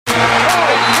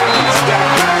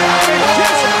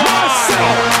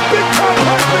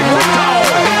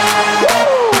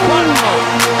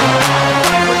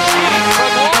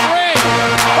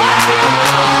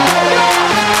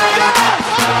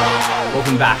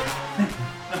back.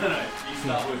 No. You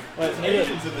start with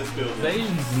Asians in this building.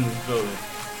 Asians in this building.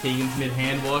 Keegan Smith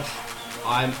hand wash.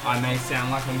 I may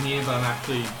sound like I'm here, but I'm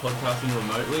actually podcasting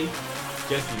remotely.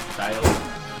 Jesse's failed.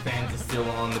 Fans are still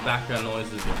on. The background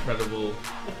noise is incredible.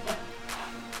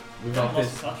 We've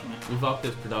upped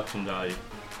this production value.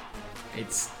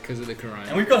 It's because of the corona.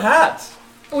 And we've got hats.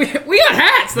 We got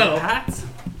hats though. Hats?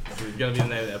 This is going to be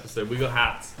the name of the episode. We got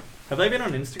hats. Have they been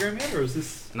on Instagram yet, or is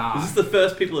this? Nah. Is this the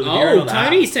first people that are hearing on the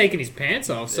Tony's hats? taking his pants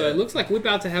off, so it looks like we're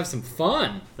about to have some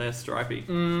fun. They're stripy.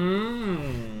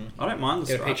 Mmm. I don't mind the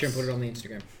Get a stripes. picture and put it on the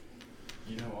Instagram.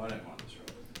 You know I don't mind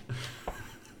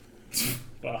the stripes.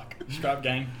 Fuck. Stripe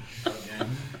gang.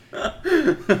 I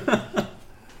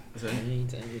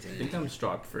think I'm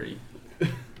stripe free.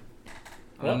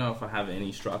 I don't know if I have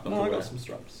any stripe underwear. I got some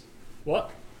stripes.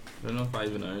 What? I don't know if I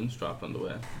even own stripe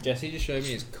underwear. Jesse just showed me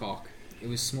his cock. It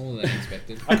was smaller than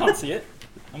expected. I can't see it.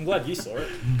 I'm glad you saw it.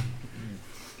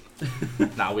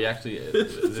 Nah, we actually...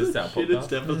 Is this our Shittest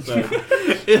podcast?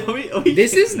 episode.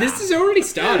 This is already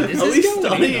started. This Are is we going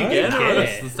starting in. again, or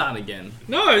Let's start again.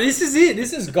 No, this is it.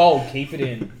 This is gold. Keep it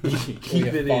in. Keep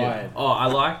it in. Oh, I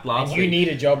liked last And week. you need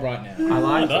a job right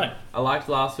now. I liked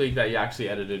last week that you actually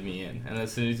edited me in, and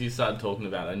as soon as you started talking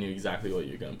about it, I knew exactly what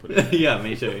you were going to put in. Yeah,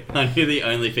 me too. I knew the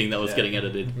only thing that was getting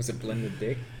edited. Was it blended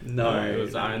dick? No, it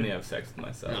was. I only have sex with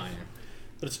myself. No, yeah.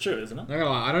 But it's true, isn't it? Not gonna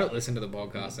lie, I don't listen to the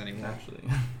podcast anymore. Actually,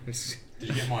 Did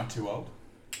you get mine too old?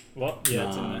 What? Yeah,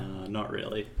 it's in there. Not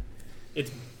really.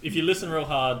 It's if you listen real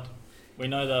hard, we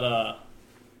know that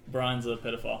Brian's a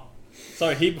pedophile.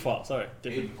 Sorry, hebephile. Sorry,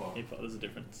 different. Hebephile. There's a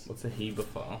difference. what's a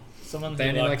hebephile? Someone They who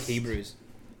only like likes Hebrews.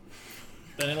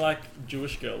 They only like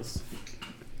Jewish girls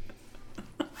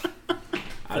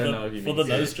I don't know if you for mean the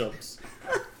nose jobs.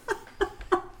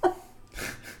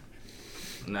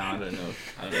 No, I don't know.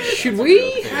 I don't know Should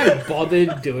we have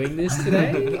bothered doing this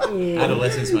today?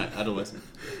 Adolescence, mate. Adolescence.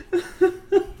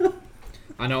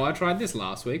 I know I tried this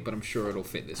last week, but I'm sure it'll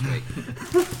fit this week.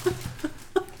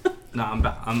 No, I'm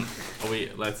back. I'm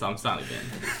starting again.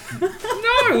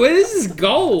 No, this is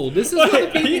gold. This is what the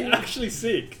Wait, are you people... actually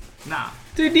sick? Nah.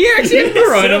 Dude, do you actually have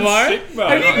coronavirus? Sick, bro.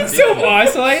 Have you been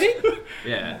self-isolating?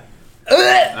 Yeah.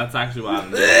 That's actually why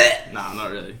I'm doing. Nah,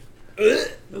 not really.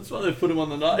 That's why they put him on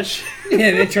the night shift.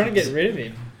 Yeah, they're trying to get rid of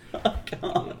him. I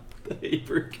can't. The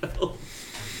Hebrew girl.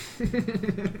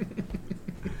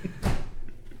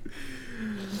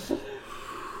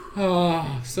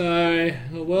 Oh, so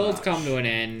the world's come to an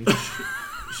end.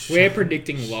 We're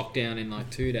predicting lockdown in like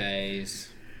 2 days.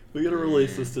 We're going to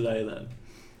release this today then.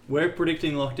 We're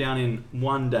predicting lockdown in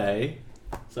 1 day.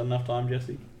 Is that enough time,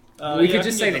 Jesse? We could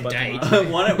just say the date.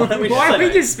 Why don't we just Why say don't we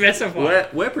that? just specify?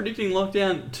 We're predicting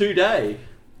lockdown today.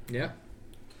 Yeah.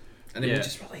 And then Yeah. we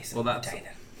just release it. Well, that's- the day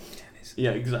that lockdown is.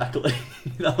 Yeah, exactly.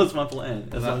 That was my plan.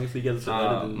 As long as we get it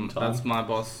edited in time. That's my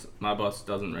boss. My boss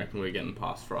doesn't reckon we're getting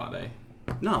past Friday.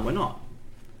 No, we're not.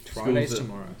 Friday's Schools are-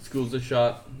 tomorrow. Schools are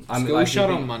shut. School's shut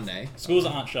on Monday. Schools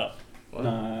aren't shut. What?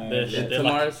 No. They're Yeah, they're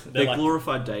tomorrow's. like, They're like,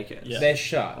 glorified daycares. Yeah. They're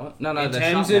shut. What? No, In they're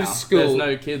terms shut of now. school- There's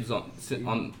no kids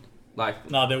on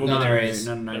like. no, there will No, be there no- is.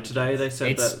 No. Today they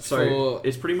said It's that. So for-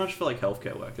 it's pretty much for like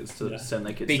healthcare workers to Yeah. send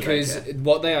their kids Because to daycare.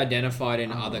 what they identified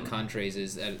in other countries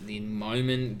is that the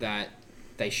moment that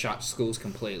they shut schools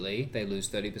completely, they lose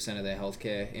 30% of their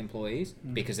healthcare employees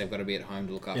because they've got to be at home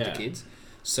to look after Yeah. kids.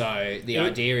 So the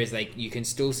idea is you can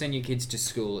still send your kids to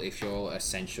school if you're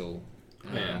essential.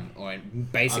 Yeah. Or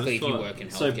basically if you thought- work in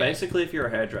healthcare. So basically, if you're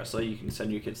a hairdresser, you can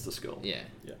send your kids to school. Yeah.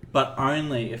 But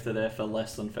only if they're there for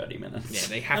less than 30 minutes. Yeah,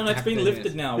 they have No, to it's have been 30 lifted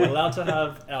minutes. now. We're allowed to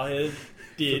have our hair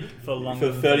did for longer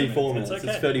For than 34 minutes. minutes.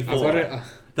 It's It's okay. I've 34. got it.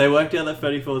 They worked out that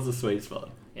 34 is the sweet spot.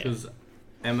 Because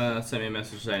Emma sent me a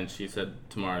message saying she said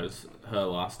tomorrow's her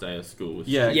last day of school. Which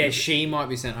Yeah. Yeah, she might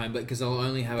be sent home, but because they'll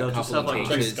only have They'll a just couple have, of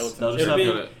like, teachers. They'll just It'll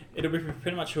have be, it'll be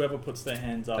pretty much whoever puts their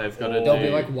hands up. They've got or to There'll be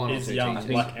do- like one or is two young,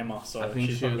 teachers. like Emma, so I think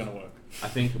she's she not was- going to work. I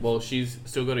think. Well, she's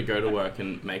still got to go to work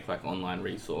and make like online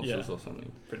resources Yeah. or something.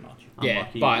 Pretty much. Yeah,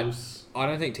 Unlucky but goose. I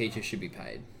don't think teachers should be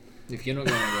paid. If you're not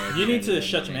going to work, You need to then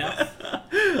shut your money.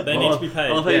 mouth. They need to be paid.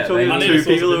 I love how Yeah, you're talking they to need two to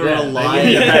people who are Yeah, alive.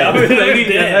 Yeah, They need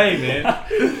to Yeah. pay, man.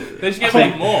 They should get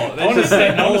paid more. They should Honestly,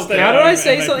 honestly. How did I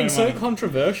say Make something no so money.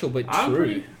 controversial but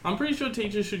true? I'm pretty sure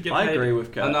teachers should get I paid agree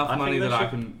with Kat. enough I think money they that I should-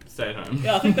 can stay at home.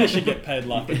 Yeah, I think they should get paid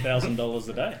like $1,000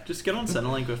 a day. Just get on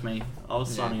Centrelink with me. I was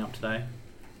Yeah. signing up today.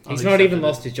 He's not even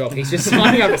lost his job. He's just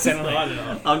signing up for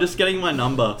Centrelink. I'm just getting my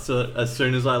number, so as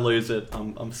soon as I lose it,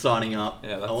 I'm signing up.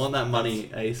 Yeah, I want that money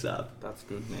ASAP. That's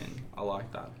good, man. I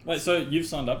like that. Wait, so you've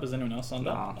signed up? Has anyone else signed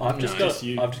up? Nah. I've just No.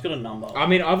 got a number. I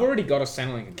mean, I've already got a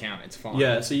Centrelink account. It's fine.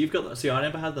 Yeah, so you've got. See, I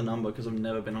never had the number because I've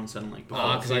never been on Centrelink before.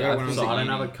 Ah, 'cause I got one so on I don't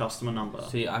uni. have a customer number.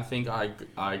 See, I think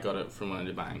I got it from when I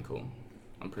did my ankle.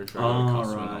 I'm pretty sure I Oh, got a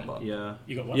customer right. number. Yeah.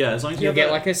 You got what? Yeah, as long as you You have get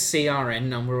that- like a CRN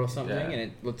number or something, Yeah. and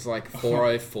it looks like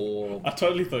 404. I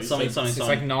totally thought you Something, said. something, It's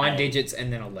something. like 9 digits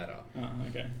and then a letter. Oh,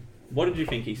 okay. What did you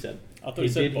think he said? I thought He he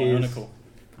said did his- bionicle.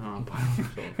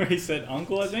 Oh. He said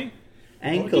uncle, I think.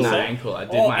 Ankle. No, Say- ankle. I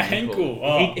did Oh, my ankle. ankle.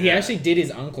 Oh. He actually did his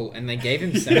uncle, and they gave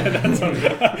him Yeah, Centrelink.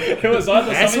 that's what it was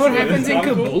either That's something what to do with happens in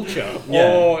uncle. Caboolture. Yeah,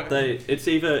 Oh. it's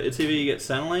either you get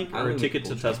Centrelink I or a live ticket in to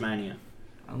bullshit. Tasmania.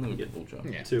 I don't even get bull job.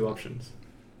 Yeah. 2 options.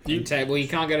 Well, you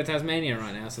can't go to Tasmania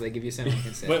right now, so they give you Centrelink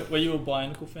instead. Were you a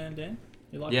bionicle fan, Dan?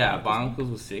 You like Yeah, bionicles? Barnacles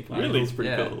was sick. man. Really? It's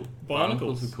pretty Yeah. cool.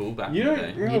 Barnacles were cool back You in the don't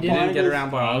day. remember You didn't get Barnacles?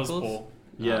 around I was Barnacles? poor.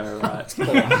 Yeah,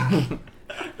 right.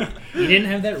 You didn't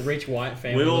have that rich white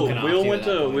family we all looking after we all you went at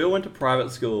that to point. we all went to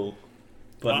private school,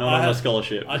 but I- not I on a had-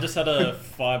 scholarship. I just had a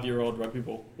 5-year-old rugby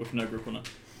ball with no grip on it.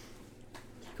 Did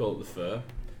you call it the fur?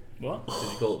 What? Did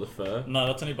you call it the fur? No,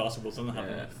 that's only basketballs. Doesn't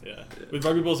happen. Yeah. Yeah. With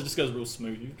rugby balls, it just goes real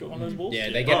smooth. You've got one of those balls?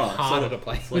 Yeah, they get Oh, harder so- to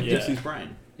play. It's like Yeah. Dixie's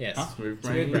brain. Yes. Huh? Smooth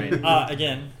Smooth brain. brain.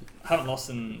 Again, haven't lost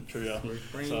in trivia.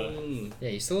 Smooth brain. So- Yeah,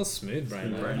 you're still a smooth brain.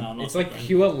 Smooth though. brain. No, I'm not It's like smooth brain.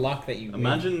 pure luck that you win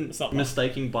Imagine It's not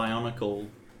mistaking Bionicle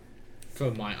for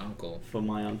my uncle. for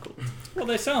my uncle. Well,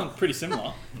 they sound pretty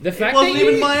similar. The It fact wasn't that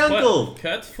even you, my uncle.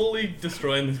 Kurt's fully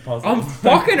destroying this puzzle. I'm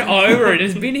fucking over it.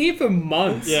 It's been here for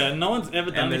months. Yeah, no one's ever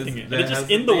done And anything. And there it's just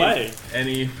hasn't in the been way.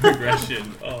 Any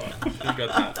progression. Oh,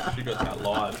 she got that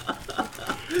live.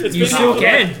 It's You been still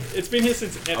here- can. It's been here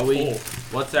since Ep Are we? 4.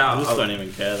 What's I our? just don't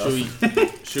even care.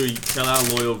 Should we tell our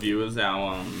loyal viewers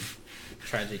our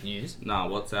Tragic news.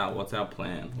 what's our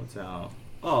plan? What's our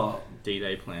Oh,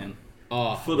 D-Day plan?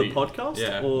 Oh. for the podcast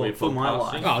yeah, or we're for my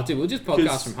podcasting. life? Oh, dude, we'll just podcast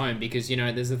 'Cause- from home because, you know,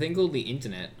 there's a thing called the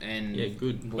internet and... Yeah,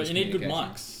 good. But voice you need good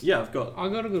communication. mics. Yeah, I've got. I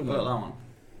got a good I've got one. that one.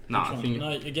 Nah, Which I one? think No,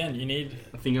 again, you need.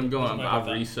 I'm going. Doesn't matter I've about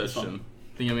that. researched It's them.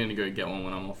 I think I'm gonna go get one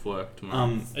when I'm off work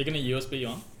tomorrow. Are you gonna USB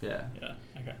on? Yeah. Yeah.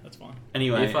 Okay, that's fine.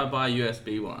 Anyway, If I buy a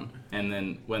USB one, and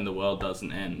then when the world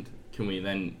doesn't end, can we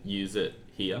then use it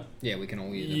here? Yeah, we can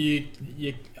all use it.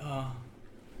 You.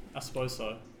 I suppose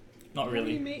so. Not What do you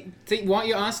really. mean? See, what,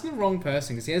 you're asking the wrong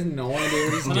person because he has no idea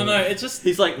what he's No, doing. no, no. It's just.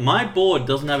 he's like, my board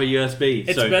doesn't have a USB.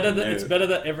 It's so better that no. it's better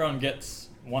that everyone gets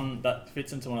one that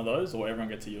fits into one of those, or everyone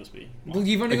gets a USB. Well,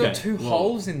 you've only got Okay, 2 well-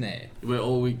 holes in there. We're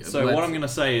all we. So what I'm gonna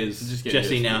say is, just get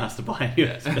Jesse USB. now has to buy a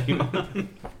USB one.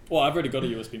 Well, I've already got a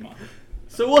USB mic.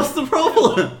 So what's the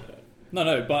problem?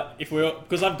 No, but if we're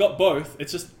because I've got both,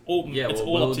 it's just all Yeah, it's well,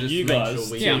 all we'll up to just you make guys.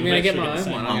 sure we- to Yeah, I'm gonna make get sure my you own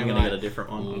the one. same. I'm gonna gonna be get a like, different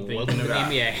one. I'm welcome to thinking the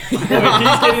about- NBA. Well,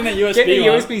 if he's getting a USB Get the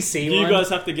one, USB-C you one. guys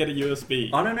have to get a USB.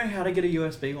 I don't know how to get a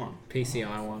USB one.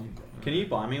 PCI one. Can you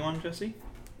buy me one, Jesse?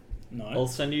 No. I'll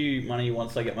send you money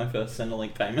once I get my first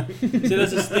Centrelink payment. See,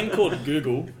 there's this thing called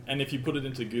Google, and if you put it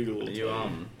into Google, Are it'll you tell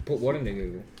you. Put what into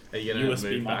Google? Are you gonna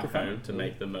USB move back microphone? home to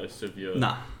make the most of your?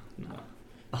 Nah,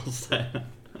 I'll stay.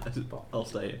 I'll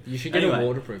stay here. You should get Anyway, a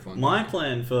waterproof one. My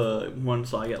plan for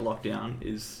once I get locked down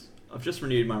is I've just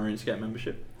renewed my RuneScape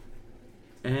membership,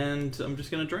 and I'm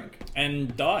just gonna drink.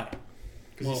 and die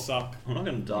because Well, you suck. I'm not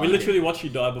gonna die. We literally watched you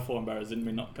die before Embarrassed, didn't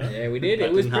we? Not Kurt? Yeah, we did. That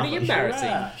It was didn't pretty happen.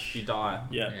 embarrassing. You die.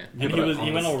 Yeah. Yeah. Yeah, And but he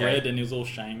on went all escape. red and he was all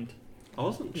shamed. I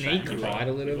wasn't. He shamed. cried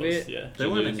a little He was, bit. Yeah. They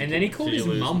weren't. And then he called Did his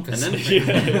you lose? mum for And then-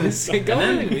 something. Yeah. It got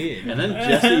And really then, weird.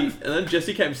 and then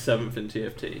Jesse came 7th in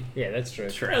TFT. Yeah, that's true.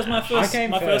 That was my I first.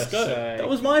 came My first go. so- That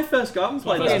was my first go. I haven't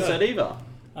my played that first set either.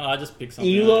 I just picked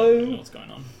something. Elo. I don't know what's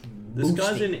going on? This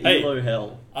guy's in Hey. Elo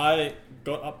hell. I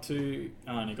got up to.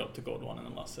 I only got to gold 1 in the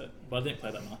last set, but I didn't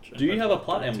play that much. I Do you played have a for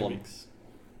plat 2 emblem? weeks.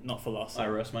 Not for last I set,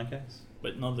 rest my case.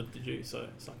 but neither did you, so it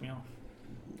sucked me off.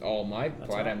 Oh, my That's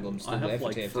Blight right. Emblem's still I there have for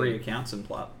like TFT. 3 accounts in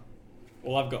plat.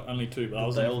 Well, I've got only 2, but I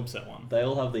was They only all- from set 1. They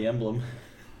all have the emblem.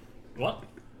 What?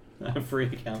 I have 3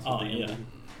 accounts Oh, with the yeah. emblem.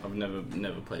 I've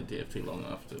never played DFT long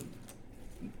enough to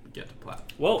get to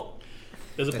plat. Well,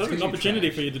 there's a That's 'cause perfect you're opportunity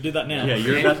trash. for you to do that now. Yeah,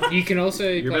 you're And about, you can also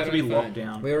you're play about to it be on your locked phone.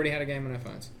 down. We already had a game on our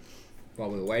phones while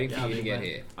we were waiting Yeah, for I you to mean, get like-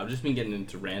 here. I've just been getting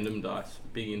into random dice.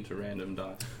 Big into random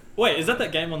dice. Wait, is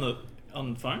that game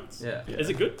on phones? Yeah. Yeah. Is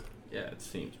it good? Yeah, it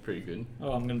seems pretty good.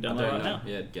 Oh, I'm gonna I download don't it right know. now.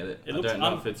 Yeah, get it. It I looks- don't know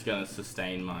I'm- if it's gonna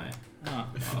sustain my. Ah.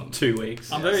 2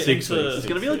 weeks. I'm very 6 into- weeks. It's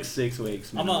gonna be like 6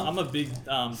 weeks. I'm a big 6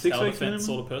 tower weeks defense minimum?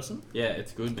 sort of person. Yeah,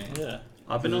 it's good, man. Yeah,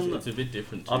 I've been on It's the a bit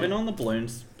different. Too. I've been on the balloon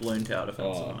tower defense.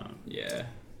 Oh, yeah.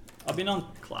 I've been on.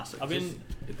 Classic. I've been.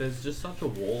 There's just such a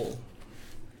wall.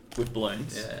 with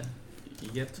balloons. Yeah. You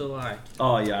get to like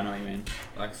Oh yeah, I know what you mean.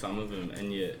 some of them,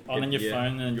 and you. then your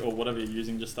phone or whatever you're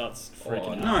using just starts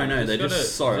freaking out. No, they're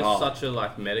just so there's hard. such a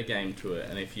like meta game to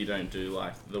it, and if you don't do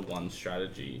like the one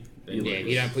strategy, then You Yeah, you if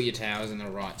you don't put your towers in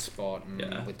the right spot and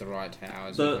Yeah. with the right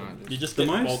towers, The- you can't You just... just The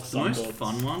get most boxed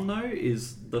fun one though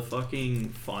is the fucking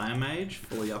Fire Mage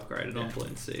fully upgraded on Yeah.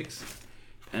 Balloon 6.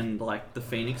 And like the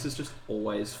Phoenix is just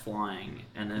always flying,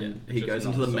 and then Yeah, he just goes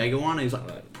into the non-stop. Mega one and he's like,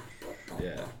 Like,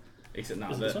 yeah. Except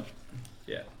now Is it this one?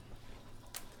 yeah.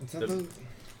 Is that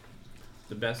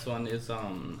The best one is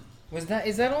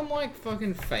is that on like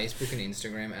fucking Facebook and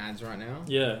Instagram ads right now?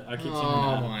 Yeah, I keep seeing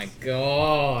Oh that. my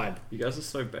god. you guys are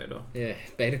so beta. Yeah,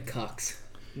 beta cucks.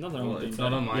 Nothing wrong well, with it's being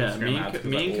not on beta. my Yeah, Instagram me ads and, 'cause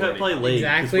me I and already Kurt play have- League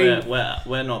 'cause Exactly.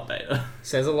 we're not beta.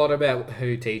 Says a lot about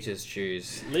who teachers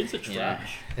choose. Leagues are Yeah.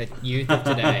 trash. The youth of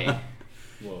today.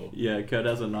 Whoa. Yeah, Kurt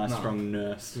has a nice No. strong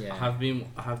nurse. Yeah. I have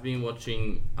been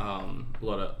watching a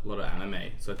lot of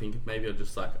anime, so I think maybe I'll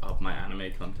just like up my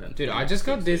anime content. Dude, for I the just next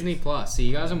got 6 Disney weeks. Plus. See,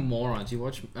 you guys are morons. You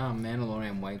watch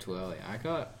Mandalorian way too early. I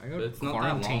got But it's not that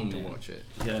quarantined long, to man. watch it.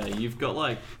 Yeah, you've got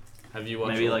like Have you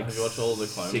watched maybe all, like have you watched all the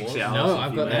Clone 6 Wars? hours. No, if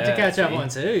I've you got want. that to catch up see? on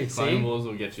too. Clone See, Wars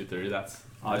will get you through.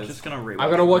 I'm just gonna rewatch. I've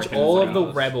got to watch Reckon all it's of the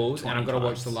like Rebels, and I've got to 20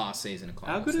 watch the times. last season of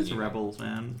Clone How Wars, good the is new one. Rebels,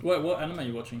 man? Wait, what anime are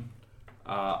you watching?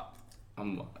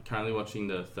 I'm currently watching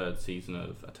the 3rd season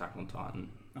of Attack on Titan.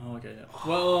 Oh, okay, yeah.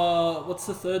 Well, what's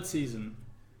the 3rd season?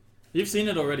 You've seen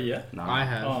it already, yeah? No, I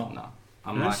have. Oh. No,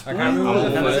 I'm No like spoilers. I can't remember what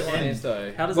the How does first it one end? is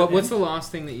though. How does What, it what's end? the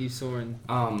last thing that you saw in?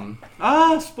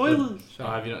 Spoilers. Shut oh,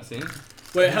 up. have you not seen it?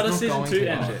 Wait, how I'm does not season going 2 to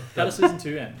end? watch it. How does season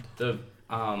 2 end? The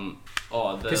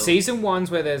the Because season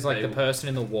one's where there's like They- the person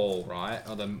in the wall, right,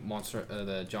 or the monster,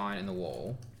 the giant in the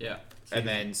wall, yeah. and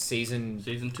then season.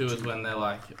 Season 2 is when they're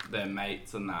like they're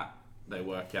mates and that they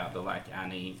work out that like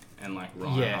Annie and like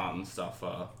Reinhardt Yeah. and stuff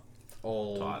are.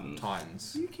 All Titans.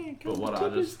 Titans. You can't But come what to I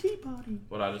this just- tea party.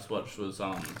 What I just watched was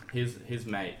his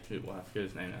mate who I forget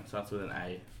his name now starts with an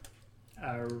A.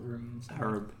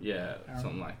 Herb. Yeah,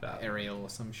 something like that. Ariel or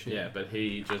some shit. Yeah, but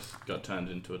he just got turned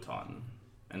into a Titan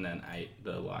and then ate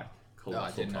the like Oh, I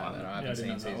colossal didn't know Titan. that. I Yeah, I haven't didn't seen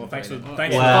know that. season Well, thanks for three.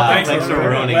 thanks Wow, for, thanks for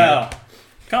ruining wow.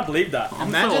 Can't believe that. I'm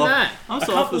Imagine so off- that. I'm I so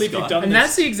can't off this believe guy. you've done And this.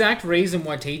 that's the exact reason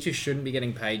why teachers shouldn't be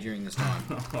getting paid during this time.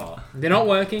 Oh, They're not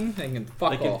working. They can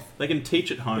fuck off. They can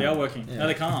teach at home. They are working. Yeah. No,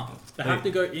 they can't. They have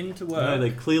to go into work. No,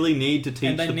 they clearly need to teach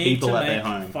and they the need people to at their make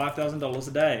home. $5,000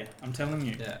 a day. I'm telling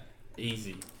you. yeah,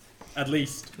 easy, At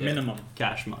least. Yeah. Minimum.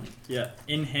 Cash money. Yeah.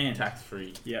 In hand. tax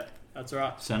free. Yeah. That's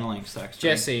right. Centrelink's tax.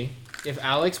 Jesse, if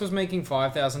Alex was making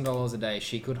 $5,000 a day,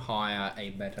 she could hire a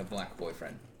better black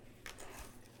boyfriend.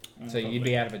 So you'd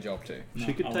be out of a job too. She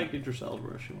No, could I take Idris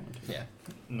Elba if she wanted to. Yeah.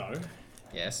 No.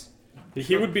 Yes.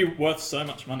 He would be worth so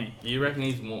much money. You reckon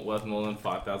he's worth more than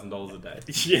 $5,000 a day?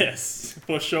 Yes,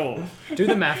 for sure. Do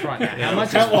the math right now. How Yeah. much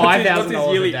is What's his $5,000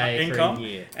 a yearly day income? for a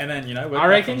year? And then, work I back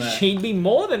reckon from there. she'd be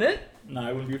more than it. No,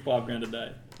 it wouldn't be $5,000 a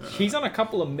day. She's on a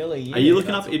couple of mil a year. Are you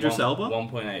looking That's up Idris Elba?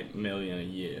 1.8 million a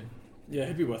year. Yeah,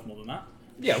 he'd be worth more than that.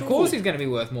 Yeah, of course he's going to be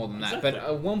worth more than that. Exactly. But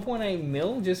a 1.8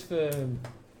 mil just for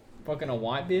fucking a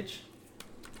white bitch?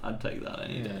 I'd take that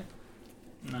any Yeah. day.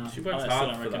 No, She I works still hard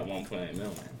don't for that reckon. 1.8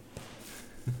 million.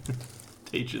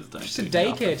 Teachers don't. She's a do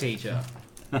enough. daycare teacher.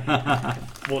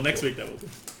 Well, next week that will be.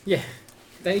 Yeah,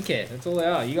 daycare. That's all they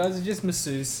are. You guys are just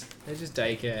masseuse. They're just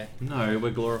daycare. No,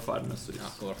 we're glorified masseuse.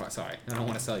 Oh, glorified. Sorry, I don't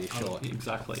want to sell you short.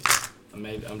 Exactly.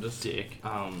 Maybe I'm just Dick.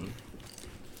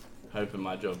 hoping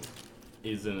my job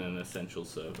isn't an essential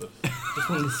service. Just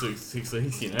want the 6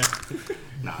 weeks,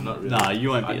 Nah, not really. Nah, you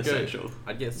won't be I'd go- essential.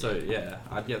 I'd get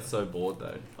so bored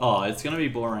though. Oh, it's gonna be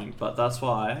boring, but that's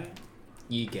why.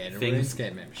 You get a Things-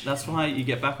 RuneScape membership. That's why you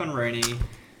get back on Rooney,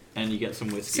 and you get some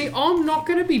whiskey. See, I'm not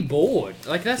going to be bored.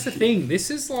 Like, that's the thing. This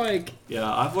is like...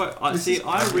 Yeah, I've worked. I This see. is-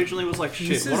 I originally was like, shit.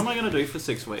 this What is- am I gonna do for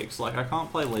 6 weeks? Like, I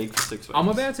can't play League for 6 weeks. I'm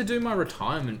about to do my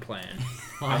retirement plan.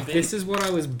 Like, this is what I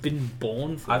was been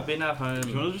born for. I've been at Do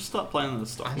you home. want to just start playing the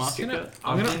stock I'm just market? gonna- bit?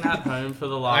 I've I'm gonna- been at home for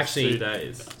the last Actually- 2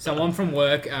 days. Someone from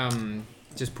work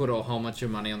just put a whole bunch of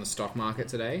money on the stock market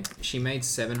today. She made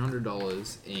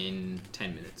 $700 in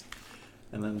 10 minutes.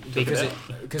 And then took Because it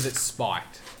because it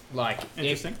spiked. Like,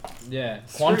 Interesting. yeah.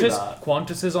 Screw that.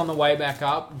 Qantas is on the way back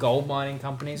up. Gold mining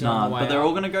companies are on Nah, the way but they're up.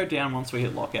 all gonna go down once we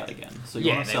hit lockout again. So you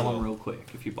Yeah, want to they sell will. them real quick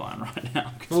if you buy them right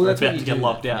now. Because Well, we're that's what about you to get do,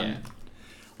 locked out. yeah.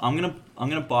 I'm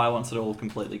gonna buy once it all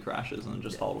completely crashes and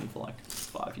just hold them for like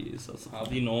 5 years. That's the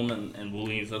Harvey Norman and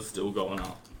Woolies are still going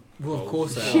up. Well, of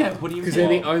course they are. Yeah, what do you Because mean?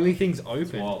 they're the only things It's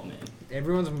open. wild, man.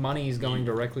 Everyone's money is going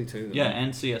directly to them. Yeah,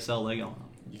 and CSL they're going up.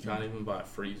 You can't even buy a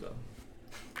freezer.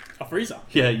 A freezer.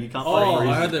 Yeah, you can't Oh, play I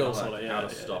freezers. heard they all sold it. Out Yeah,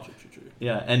 of stock. True.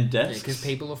 Yeah, and desks. because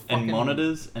people are fucking... and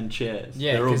monitors and chairs.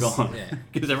 Yeah, they're all 'cause- gone. yeah.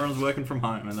 Because everyone's working from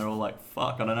home and they're all like,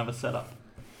 fuck, I don't have a setup.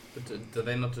 But do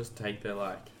they not just take their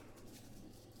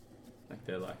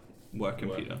Work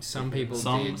computer. Some people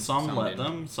Some did. let didn't.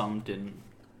 them, some didn't.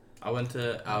 I went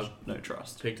to No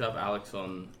trust. picked up Alex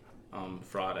on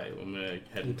Friday when we were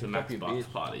heading to picked Max up your Buck's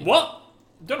beard. party. What?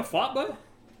 You doing a fart, boy?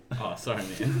 Oh, sorry,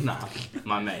 man. Nah,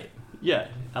 my mate. Yeah,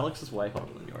 Alex is way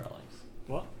hotter than your Alex.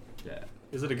 What? Yeah.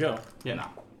 Is it a girl? Yeah. Nah,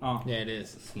 Oh, Yeah, it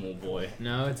is. small boy.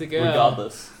 No, it's a girl.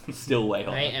 Regardless, still way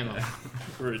hotter. Hey, Emma.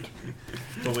 rude.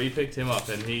 But we picked him up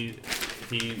and he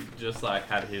just like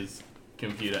had his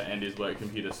computer and his work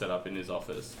computer set up in his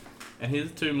office. And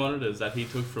his 2 monitors that he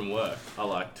took from work are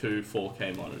like 2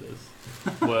 4K monitors,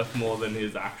 worth more than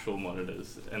his actual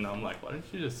monitors. And I'm like, why don't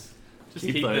you just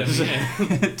keep those. them?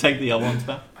 Yeah. Take the other ones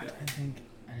back. I don't think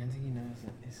he knows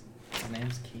that his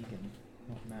name's Keegan,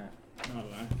 not Matt. I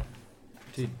don't know.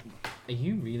 Dude, are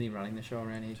you really running the show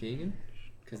around here, Keegan?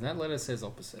 Because that letter says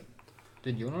opposite.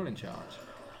 Dude, you're not in charge.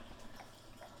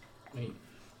 I mean,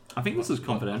 I think this is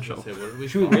confidential. what did we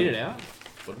Should we find? read it out?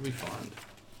 What did we find?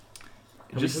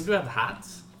 Have Just- we talked about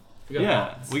hats? We got Yeah,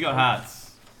 hats. we got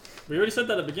hats. We already said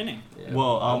that at the beginning. Yeah.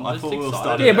 Well, I'm I just thought we were excited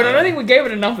starting- Yeah, but I about don't think we gave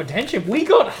it enough attention. We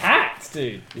got hats,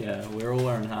 dude. Yeah, we're all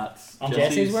wearing hats.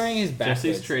 Jesse's wearing his Jesse's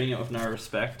backwards. treating it with no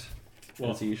respect,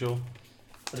 What? as usual.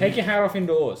 Take your hat off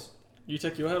indoors. You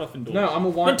take your hat off indoors. No, I'm a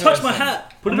white Don't touch my person.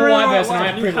 hat. Put I'm it a around white my person. I waist.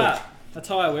 have New privilege. hat. That's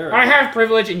how I wear it. I have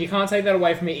privilege, and you can't take that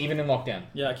away from me, even in lockdown.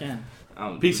 Yeah, I can.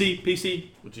 PC.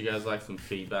 Would you guys like some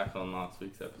feedback on last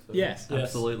week's episode? Yes. Yes.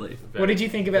 Absolutely. What did you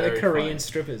think about the very Korean funny.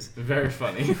 strippers? Very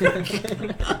funny.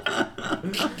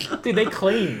 Dude, they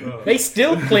clean. They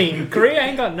still clean. Korea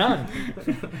ain't got none.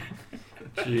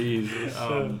 Jesus.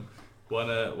 One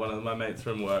of my mates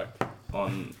from work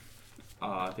on,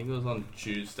 I think it was on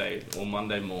Tuesday or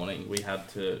Monday morning, we had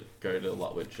to go to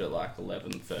Lutwich at like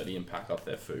 11:30 and pack up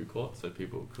their food court so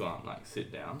people can't like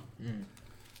sit down.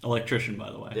 Electrician,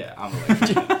 by the way. Yeah, I'm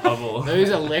electrician. of all. Those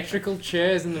electrical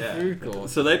chairs in the Yeah. food court.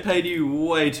 So they paid you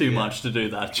way too Yeah. much to do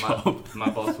that job. My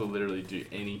boss will literally do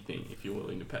anything if you're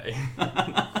willing to pay.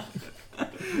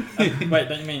 Wait,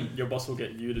 don't you mean your boss will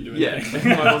get you to do Yeah. anything?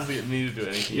 My boss will get me to do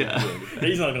anything. Yeah. if you're willing to pay.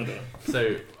 He's not gonna do it.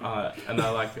 So, and I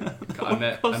like, I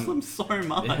met, It costs them so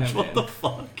much. Yeah, what man. the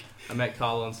fuck? I met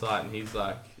Carl on site, and he's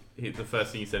like, the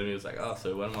first thing he said to me was like, "Oh,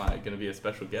 so when am I going to be a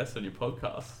special guest on your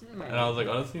podcast?" And I was like,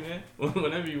 "Honestly, man,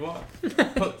 whenever you want."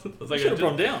 I was like, Should have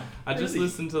brought him down. I just Easy.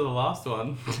 listened to the last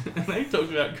one, and they talked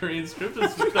about Korean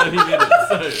strippers for 30 minutes.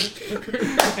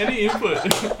 So, any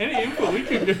input we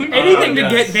could do. Anything to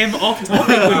yes. get them off topic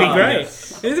would be Oh, great.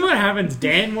 yes. This is what happens.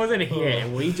 Dan wasn't here,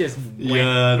 and we just went.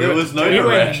 Yeah, there was no we went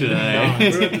direction, nuts.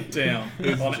 eh? We went down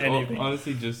on anything.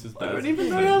 Honestly, just as I bad. don't even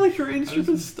know how the Korean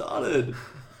strippers started.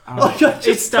 Um, Like, I It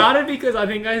just started because I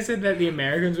think I said that the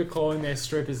Americans were calling their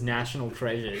strippers national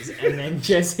treasures, and then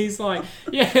Jesse's like,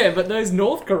 "Yeah, but those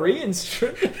North Korean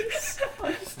strippers."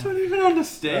 I just don't even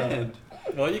understand.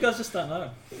 Well, you guys just don't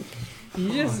know.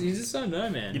 You just don't know,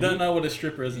 man. You don't know what a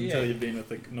stripper is until Yeah. you've been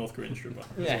with a North Korean stripper.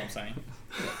 That's Yeah. what I'm saying.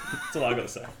 That's all I gotta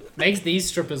say. Makes these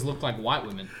strippers look like white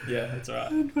women. Yeah, it's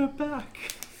alright. And we're back.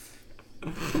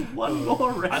 One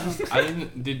more round. I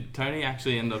didn't. Did Tony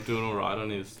actually end up doing all right on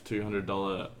his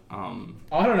 $200?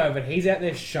 I don't know, but he's out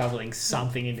there shoveling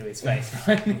something into his face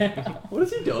right now. What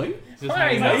is he doing? Just Oh,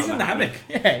 hanging he's out in on the hammock.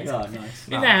 Yeah, he's Oh, nice.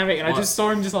 in the hammock, and I just saw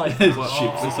him just like.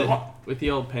 With the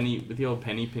old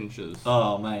penny pinchers.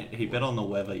 Oh, mate, he bet on the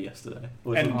weather yesterday.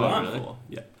 Was And it won. before?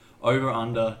 Yeah. Over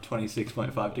under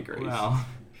 26.5 degrees. Wow.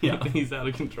 Yeah. He's out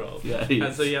of control. Yeah, he And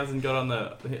is. so he hasn't got on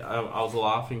the. I was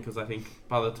laughing because I think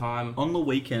by the time On the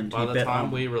weekend, he bet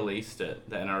on... we released it,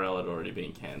 the NRL had already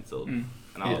been cancelled, and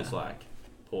I Yeah. was like,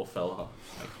 poor fella,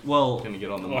 like, Well, gonna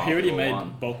get on the. Well, he already market or made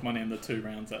one. bulk money in the 2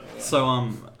 rounds that were. so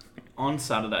on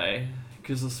Saturday,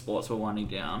 because the sports were winding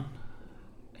down,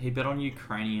 he bet on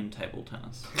Ukrainian table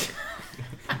tennis.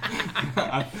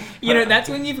 You know, that's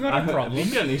when you've got a I problem.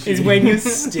 think an issue. Is when you're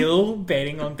still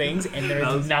betting on things and there That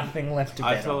is was- nothing left to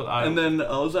bet on. And then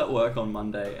I was at work on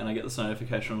Monday, and I get this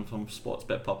notification from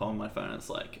Sportsbet pop up on my phone. It's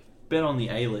like, bet on the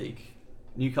A-League.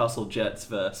 Newcastle Jets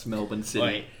versus Melbourne City.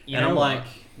 Wait, you and know I'm what? like,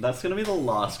 that's going to be the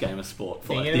last game of sport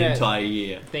for like, Thinking the about- entire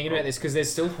year. Thinking about this, because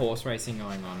there's still horse racing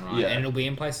going on, right? Yeah. And it'll be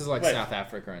in places like Wait. South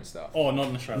Africa and stuff. Oh, not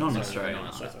in Australia. Not in Sorry, Australia, not in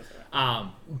no. Australia, sorry.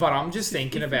 But I'm just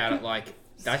thinking about it, like,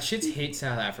 that shit's hit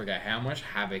South Africa. How much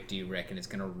havoc do you reckon it's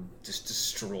going to just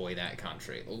destroy that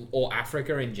country? Or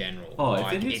Africa in general? Oh, if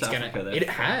like, it hits it's Africa, gonna, they're it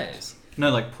fucked. has. No,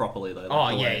 like properly though. Like Oh,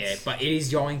 the yeah, way yeah. it's- But it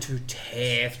is going to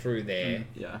tear through there.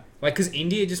 Yeah. Like, because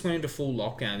India just went into full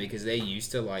lockdown because they're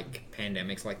used to, like,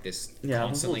 pandemics like this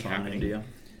constantly happening. India.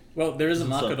 Well, there is a It's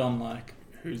market like- on like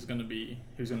who's gonna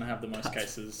have the most That's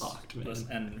cases fucked, man.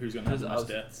 and who's gonna have the I most was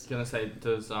deaths. gonna say,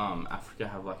 does Africa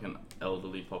have like an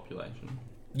elderly population?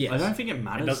 Yes. I don't think it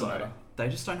matters doesn't though. matter. They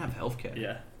just don't have healthcare.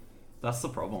 Yeah. That's the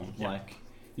problem. Yeah. Like,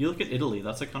 you look at Italy.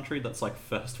 That's a country that's like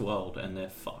first world, and they're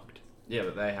fucked. Yeah,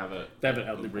 but they have an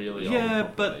elderly really Yeah,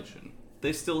 old but- population,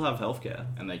 They still have healthcare.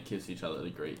 and they kiss each other to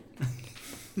greet.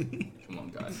 Come on,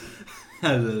 guys.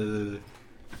 You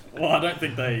Well, I don't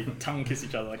think they tongue kiss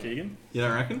each other like Keegan.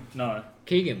 don't reckon? No.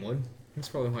 Keegan would. That's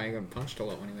probably why he got punched a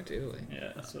lot when he went to Italy.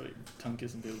 Yeah. So tongue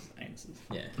kissing people's anuses.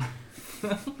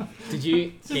 Yeah. Did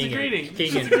you, Just a greeting.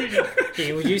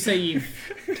 Keegan, would you say you've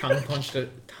tongue punched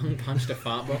a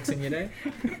fart box in your day?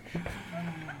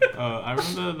 I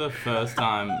remember the first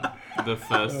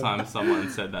time someone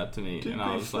said that to me, and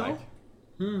I was like,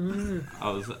 I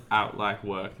was at like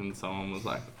work, and someone was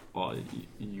like, "Oh,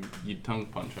 you tongue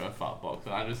punch her fart box,"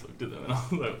 and I just looked at them and I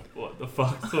was like, "What the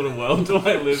fuck sort of world do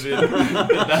I live in?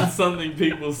 That's something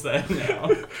people say now."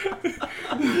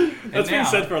 That's been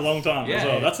said for a long time as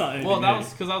well. That's not anything Well, that new. was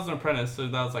because I was an apprentice, so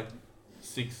that was like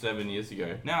 6-7 years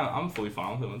ago. Now I'm fully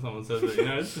fine with it when someone says it. You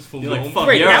know, it's just full You're like, norm. fuck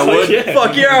Wait, yeah, that's I would. like- yeah.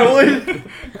 Fuck yeah, I would.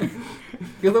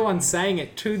 You're the one saying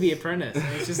it to the apprentice.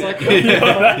 And it's just like,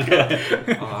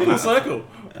 Oh, Full circle.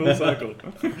 Full circle.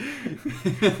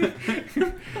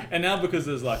 And now because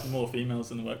there's like more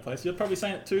females in the workplace, you're probably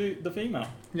saying it to the female.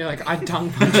 you're like, I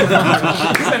tongue punch your fart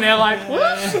box. And they're like,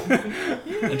 what?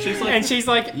 And she's like, And she's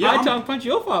like, Yeah, I I'm- tongue punch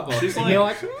your fart box. She's And like- you're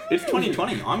like, it's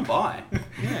 2020. I'm bi.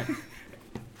 yeah.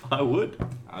 I would.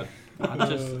 I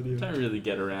just don't really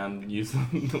get around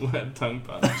using the word tongue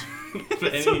punch for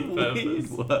It's any a weird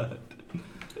purpose. word.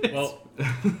 Well,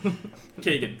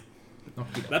 Keegan.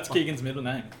 That's Keegan's middle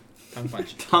name. Tongue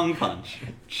punch. Tongue punch.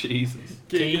 Jesus.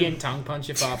 Keegan, tongue punch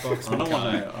your fart box. I don't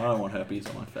Ricardo. want herpes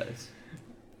on my face.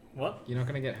 What? You're not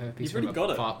going to get herpes You've from already a got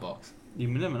it. fart box. You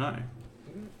never know.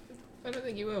 I don't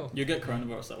think you will. You get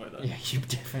coronavirus that way though.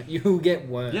 Yeah, you'll get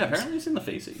worms. Yeah, apparently it's in the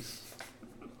feces.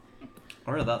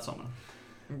 I read that somewhere.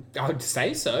 I would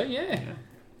say so, yeah. Yeah.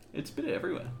 It's a bit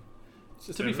everywhere. It's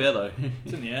just To be everywhere. fair though,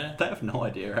 It's in the air. they have no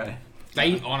idea, eh?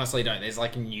 They honestly don't. There's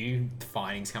like new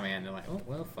findings coming out and they're like, oh,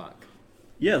 well, fuck.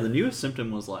 Yeah, the newest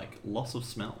symptom was like loss of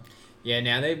smell. Yeah,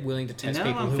 now they're willing to test now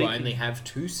people I'm who thinking- only have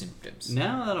 2 symptoms.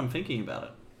 Now that I'm thinking about it,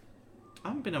 I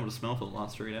haven't been able to smell for the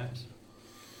last 3 days.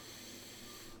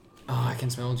 Oh, I can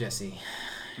smell Jesse.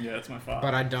 Yeah, it's my fart.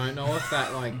 But I don't know if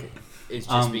that, like, is just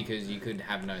Um, because you could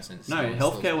have no sense. No,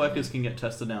 healthcare workers can get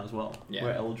tested now as well. Yeah.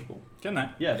 We're eligible. Can they?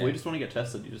 Yeah, if Yeah. we just want to get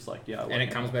tested, you just like, yeah. I And work it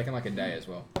here. comes back in like a day as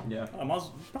well. Yeah. I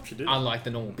probably should do that. Unlike the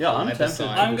normal. Yeah, I'm other tempted.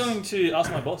 side. I'm going to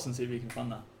ask my boss and see if he can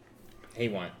fund that. He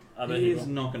won't. I bet he He's will.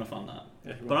 not going to fund that.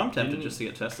 Yeah, he But will. I'm tempted Didn't- just to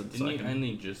get tested. So Didn't I you can...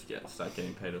 only just start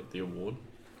getting paid at the award?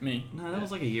 Me. No, that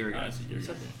was like a year ago. Oh, it's a year It's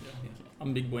ago. okay. Yeah.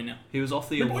 I'm a big boy now. He was off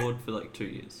the Big boy. award for like 2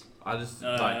 years. I just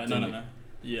No.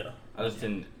 Yeah. I just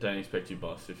don't expect your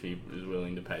boss, if he is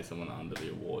willing to pay someone under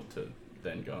the award, to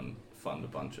then go and fund a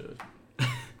bunch of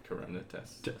corona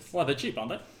tests. Well, they're cheap, aren't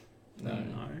they? No.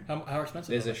 How expensive?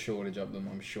 There's are a shortage of them.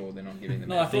 I'm sure they're not giving them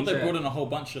they? No, out. I thought think they that- brought in a whole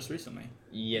bunch just recently.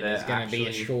 Yeah, They're there's going to be a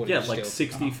actually- shortage. Yeah, like still.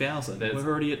 60,000. There's- We're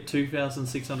already at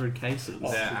 2,600 cases.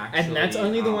 They're And that's actually,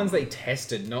 only the ones they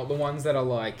tested, not the ones that are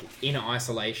like in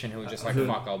isolation who are just like,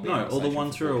 fuck, I'll be in No, all the isolation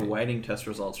ones for who are 14 days. awaiting test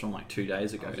results from like 2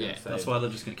 days ago. Yeah. That's why they're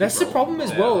just going to keep That's the rolling. problem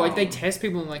as Yeah, well. Like they test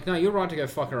people and like, no, you're right to go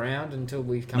fuck around until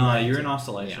we come. No, back you're to- in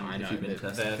isolation Yeah, I know, if you've been but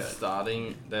tested. They're Okay.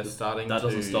 starting That to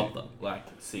doesn't stop them. like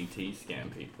CT scan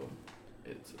people.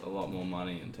 It's a lot more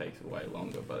money and takes way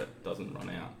longer, but it doesn't run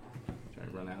out. You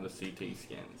don't run out of CT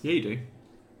scans. Yeah, you do.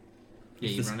 Yeah,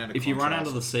 you run out of if you run out of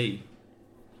contrast. the sea,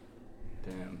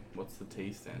 Damn, what's the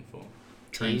T stand for?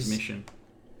 transmission.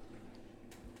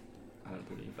 I don't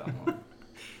believe that one.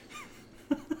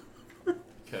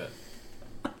 Kurt,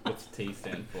 what's T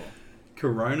stand for?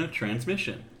 Corona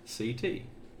transmission. CT.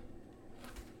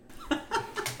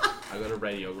 I got a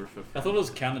radiographer. I thought it was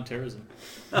counter-terrorism.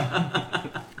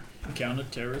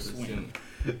 Counter-terrorist wing.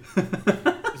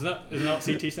 Isn't that what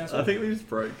CT stands for? I think we just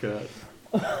broke Kurt.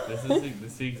 This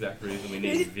is the exact reason we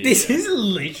need video. This is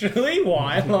literally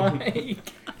why, like.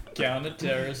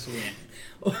 Counter-terrorist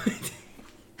wing.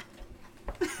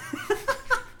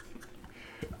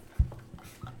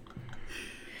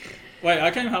 Wait,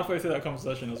 I came halfway through that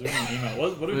conversation. I was reading an email.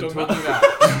 What are we We're talking talking about?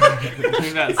 about, we're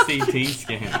talking about CT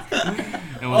scans.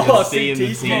 And what Oh, the C and the CT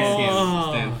T scans.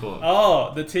 stand for.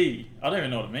 Oh, the T. I don't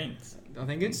even know what it means. I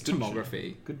think it's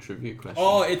tomography. Good trivia question.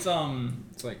 Oh, it's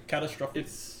It's like catastrophic.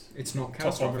 it's It's not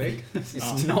catastrophic. Topography.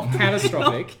 It's not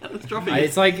catastrophic. Catastrophic.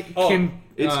 It's like Oh,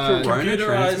 it's corona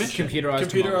transmission.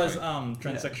 Computerized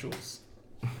transsexuals.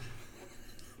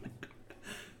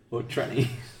 Or tranny.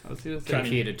 I was gonna say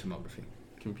computer tomography.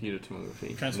 computer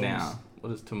tomography. Transformers. Now, what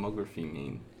does tomography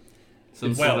mean?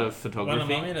 Some Well, sort of When a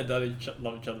photography? mummy and a daddy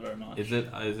love each other very much. Is it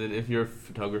if you're a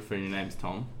photographer and your name's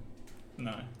Tom?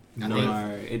 No.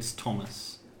 No, it's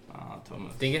Thomas.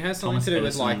 Thomas. I think it has something Thomas to do with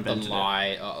Edison like the invented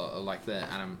it. like the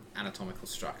anatomical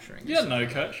structuring. You don't know,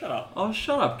 Kurt. Shut up. Oh,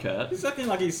 shut up, Kurt. He's acting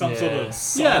like he's some Yeah. sort of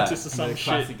scientist or some The shit.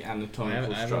 classic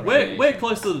anatomical I haven't structure. We're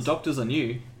closer to the doctors than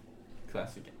you.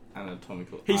 Classic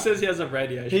anatomical. He says he has a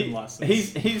radiation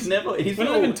license. He's never We're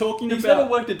not even talking He's about. never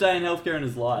worked a day in healthcare in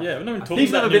his life. Yeah, we're not even talking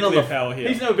He's about never been on nuclear the power here.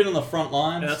 He's never been on the front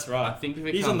lines. Yeah, that's right. I think if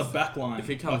it He's comes, on the back line. If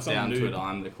it like comes some down to dude. it,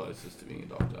 I'm the closest to being a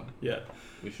doctor. Yeah.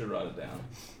 We should write it down.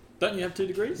 Don't you have 2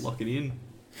 degrees? Lock it in.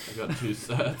 I got 2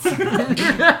 certs.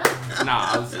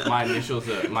 my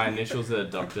initials are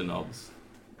Dr. Knobs.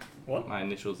 What? My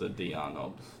initials are Dr.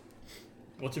 Knobs.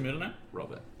 What's your middle name?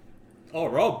 Robert. Oh,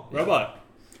 Rob. Yeah. Robbo.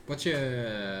 What's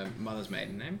your mother's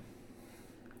maiden name?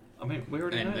 I mean, we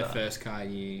already And know the that. first car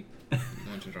you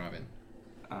want to drive in?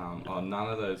 None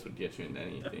of those would get you into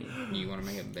anything. You want to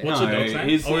make it better? What's your dog's name?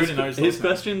 his, I already know his his dog's name.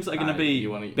 questions are going to be you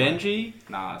wanna- Benji.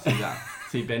 Nah, see that.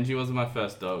 See, Benji wasn't my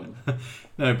first dog.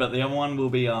 No, but the other one will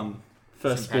be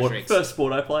first St. sport. Patrick's. First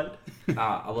sport I played.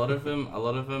 A lot of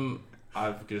them,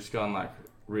 I've just gone like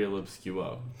real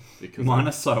obscure because Mine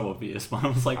are so obvious.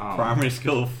 Mine was like primary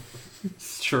school,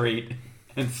 street,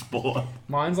 and sport.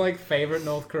 Mine's like favorite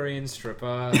North Korean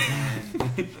stripper.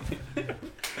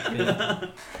 And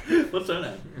What's her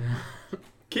name?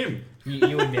 Kim. you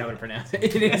wouldn't be able to pronounce it.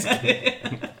 It is.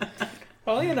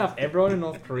 Funnily enough, everyone in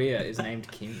North Korea is named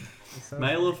Kim. So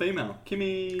Male or female?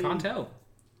 Kimmy. Can't tell.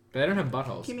 But they don't have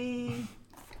buttholes. Kimmy.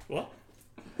 What?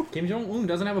 Kim Jong Un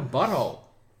doesn't have a butthole.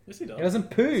 Yes, he does. He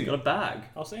doesn't He's got poo. a bag.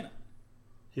 I've seen it.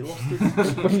 He lost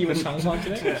it. When you were tongue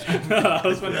punching it.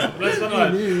 that's when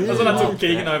I took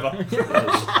Keegan over.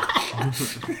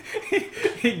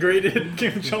 He greeted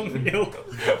Kim Jong Il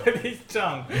with his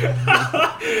tongue.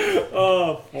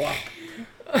 Oh, fuck.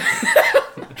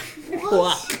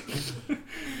 Oh, shit.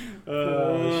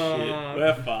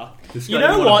 We're fucked. This You guy know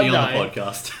didn't what, wanna be on though? the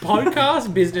podcast.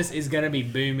 Podcast business is going to be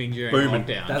booming during Booming.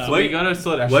 lockdown. that's what you gotta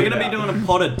sort out. We're going to be doing a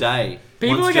pod a day.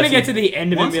 People Once are going to Jesse- get to the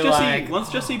end of it and once be Jesse, like... once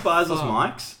Jesse buys us fuck.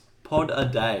 mics, pod a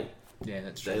day. Yeah,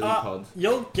 that's true. Daily pods.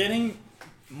 You're getting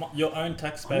your own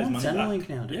taxpayers' I'm on money Centrelink back.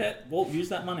 now, dude. Yeah, well, use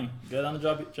that money. Go down to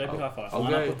JP Hi-Fi. I'll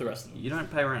Line go- up with the rest of them. You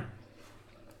don't pay rent.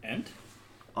 And?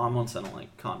 I'm on Centrelink.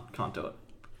 Can't do it.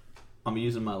 I'm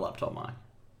using my laptop mic.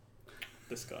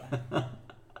 This guy.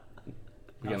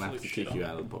 We're gonna have to Absolute kick shit you on.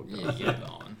 out of the podcast. Yeah, get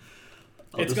on.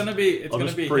 It's gonna be I'll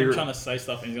just him pre- trying to say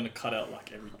stuff and he's gonna cut out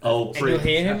like every. Oh, And you'll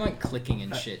hear him like clicking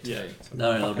and shit too. Yeah.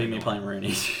 No, that'll be me playing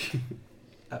Rooney.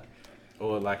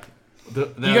 Or like, You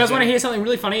guys want to hear something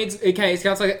really funny? It's okay. It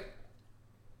sounds like.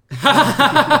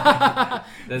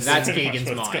 There's That's gonna, Keegan's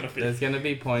what it's mind. gonna be. there's gonna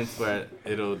be points where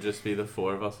it'll just be the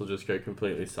 4 of us will just go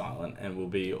completely silent and we'll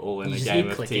be all in You a just game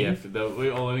hear of clicking? TF.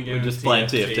 We're all in a game We're of just playing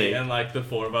TFT, TFT. and like the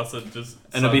 4 of us are just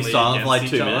And it'll be suddenly silent for like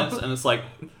against 2 each other. minutes, and it's like,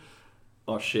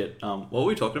 oh shit, what were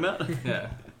we talking about? Yeah.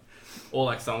 Or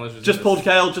like someone's just Just gonna- pulled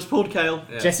Kale, just pulled Kale.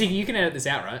 Yeah. Jesse, you can edit this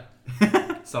out, right?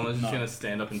 Someone's just No. gonna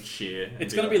stand up and cheer. And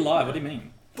It's gonna be like, live. What do you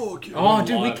mean? Fuck you. Oh,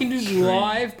 dude, we live can do stream.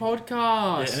 live Yeah,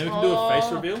 podcasts. and then we can do a face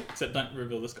Oh. reveal. Except don't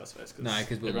reveal this guy's face. No,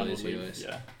 'cause we'll everyone lose will leave. viewers.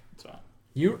 Yeah, that's right.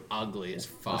 You're ugly as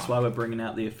fuck. That's why we're bringing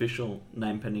out the official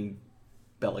name pending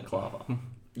balaclava.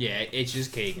 Yeah, it's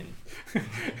just Keegan. Do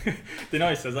you know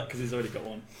he says that because he's already got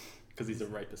one? Because he's a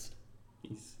rapist.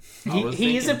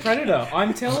 He is a predator.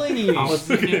 I'm telling you. I was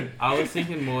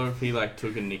thinking more if he like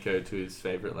took a Nico to his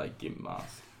favorite like gimp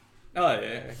mask. Oh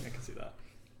yeah, I can see that.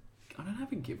 I don't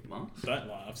have a gift mask. Don't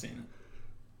lie, I've seen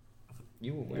it.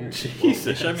 You were wearing. He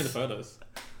showed me the photos.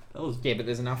 That was Yeah, but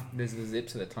there's enough. There's the zip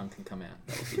so the tongue can come out.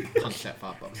 Punch that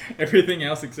fart box. Everything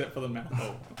else except for the mouth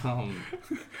hole.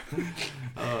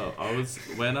 I was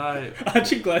when I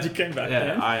Aren't you glad you came back? yeah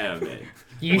man? I am mate.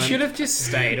 You When- should have just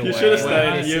stayed away. You should have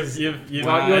When- stayed. You've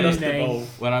when made I- us name.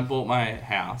 devolve. When I bought my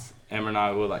house, Emma and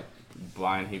I were like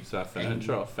buying heaps of our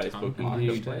furniture off Facebook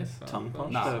Marketplace. tongue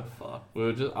punch. Nah. Oh,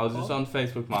 fuck. I was just on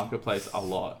Facebook Marketplace a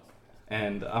lot,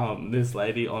 and this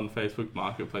lady on Facebook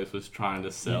Marketplace was trying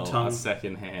to sell tongue- a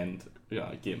second-hand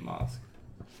gimp mask.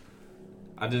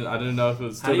 I didn't know if it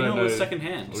was. How do you still know don't it was second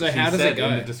hand? Well, So she how does said it go?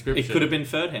 in the It description? could have been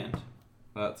third hand.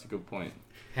 That's a good point.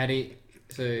 How do you?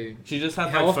 So She just had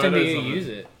how like often do photos you of use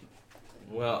it. it?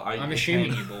 Well, I'm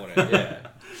assuming you bought it. Yeah.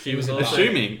 She was also,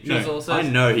 Assuming. She was No, also, I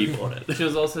know he bought it. She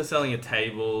was also selling a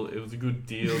table. It was a good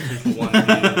deal, 2 for 1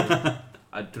 deal.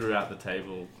 I threw out the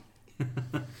table.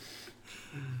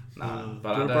 Nah,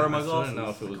 but do you I borrow my still don't glasses? know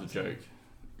if it was a joke.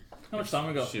 How much time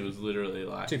we got? She was literally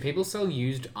like, Do people sell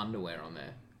used underwear on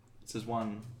there? This is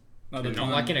one. No, they're Not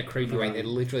like in a creepy way. They're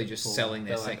literally just Four. selling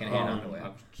their they're like, second-hand oh, underwear.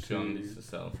 I've shown these to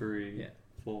sell. 3, Yeah.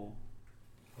 4.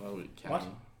 Well, we can. What?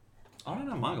 I don't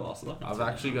know my glasses. I've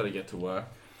actually got to get to work.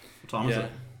 What time is Yeah.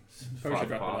 it? Probably 5 should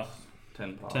wrap it past, up.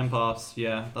 10 past. 10 past.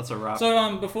 Yeah, that's a wrap.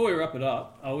 So before we wrap it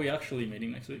up, are we actually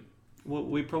meeting next week? Well,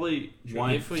 we probably Sure.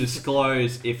 won't If we-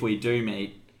 disclose if we do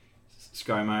meet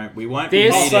ScoMo. We won't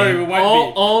This- be meeting. sorry, we won't all,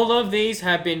 be. all of these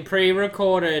have been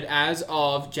pre-recorded as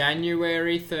of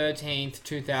January 13th,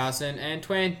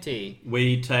 2020.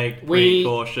 We take We-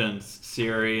 precautions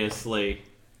seriously.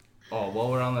 Oh,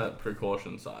 while we're on the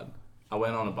precaution side, I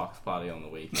went on a Bucks party on the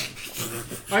weekend.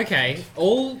 Okay,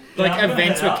 all like I'm gonna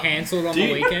events head were out. cancelled on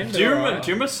the weekend. Do you but remember? alright.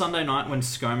 Do you remember Sunday night when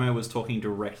ScoMo was talking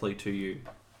directly to you?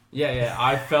 Yeah,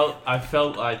 I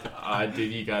felt like I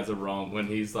did you guys a wrong when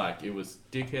he's like, it was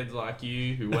dickheads like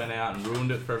you who went out and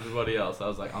ruined it for everybody else. I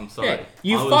was like, I'm sorry. Yeah,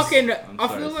 you I'm I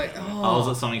sorry, feel like Sam. I was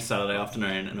oh. at something Saturday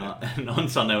afternoon, and on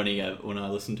Sunday when I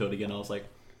listened to it again, I was like,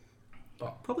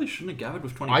 probably shouldn't have gathered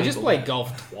with 20 I people. just played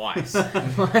golf twice.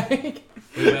 Like,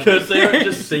 Because they were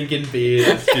just sinking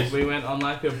beers. We went on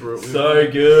like a brew.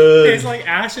 So good. there's like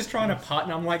Ash is trying to putt,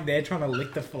 and I'm like there trying to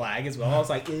lick the flag as well. I was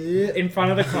like in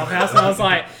front of the clubhouse, and I was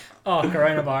like, oh,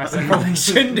 coronavirus! I probably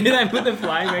shouldn't do that. Put the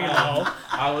flag back in the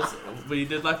hole. We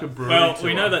did like a brewery Well, tour.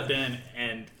 we know that Dan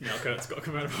and Kurt's got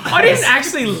coronavirus. I didn't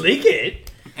actually lick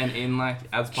it. And in like,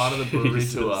 as part of the brewery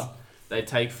Jesus. tour, they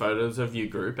take photos of your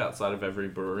group outside of every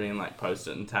brewery and like post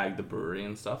it and tag the brewery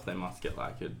and stuff. They must get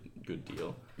like a good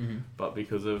deal. Mm-hmm. But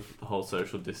because of the whole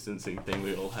social distancing thing,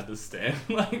 we all had to stand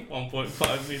like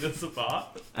 1.5 meters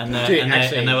apart. And Dude,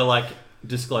 actually- they were like,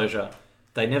 disclosure,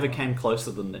 they never came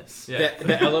closer than this. Yeah.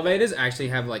 The elevators actually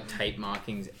have like tape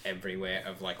markings everywhere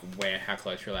of like how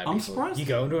close you're allowed to I'm be. surprised You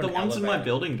go into the an ones in my elevator.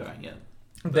 building don't yet.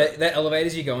 The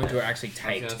elevators you go into are actually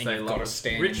gonna taped, and say you've got to Lutwyche-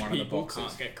 stand Rich in one of the people boxes.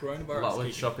 can't get coronavirus.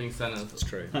 Lutwyche shopping centres. It's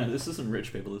true. No, this isn't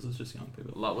rich people. This is just young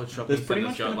people. Lutwyche shopping There's pretty centres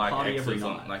much been got a like party every X's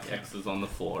on, night. like X's on the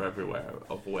floor everywhere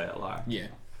of where like Yeah.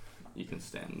 you can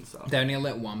stand and stuff. They only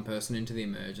let one person into the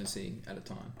emergency at a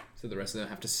time, so the rest of them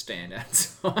have to stand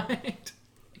outside.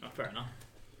 Oh, fair enough.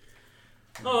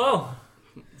 Oh well.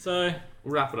 So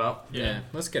We'll wrap it up. Yeah,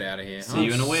 let's get out of here. See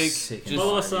you in a week. sick and Just-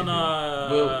 follow us on.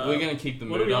 We're gonna keep the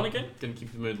what mood are we up. on again? Gonna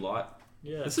keep the mood light.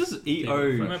 Yeah. This is we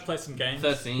EO. might play some games.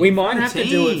 13. We might have to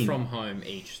do it 13. from home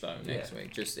each though next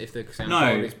week. Just if the sound No,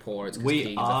 quality is poor, it's because We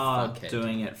Keegan's a are fuckhead.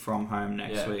 doing it from home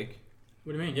next Yeah. week.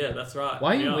 What do you mean? Yeah, that's right.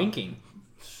 Why are We you winking?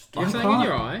 Do you I have something in can't.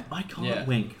 your eye? I can't Yeah.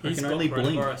 wink. I He's can got only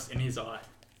blink. coronavirus in his eye.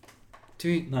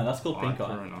 Dude, No, that's called Oh, pink eye.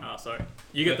 corona. Oh, sorry.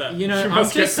 You get that. You know, You I'm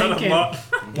must get just that a thinking- lot.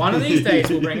 one of these days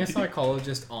we'll bring a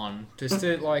psychologist on just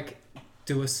to like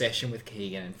do a session with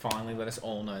Keegan and finally let us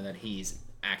all know that he's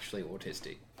actually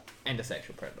autistic and a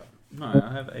sexual predator. No,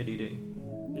 I have ADD.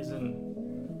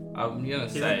 Isn't I'm gonna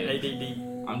isn't say,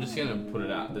 ADD? I'm just gonna put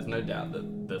it out. There's no doubt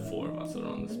that the 4 of us are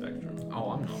on the spectrum.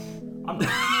 Oh, I'm not. I'm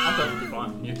perfectly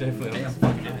fine. You're definitely on the I'm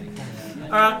spectrum. fucking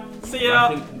kidding. Alright, see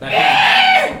ya.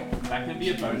 That can be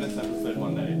a bonus episode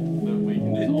one day that we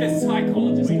can just all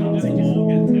psychologist comes and just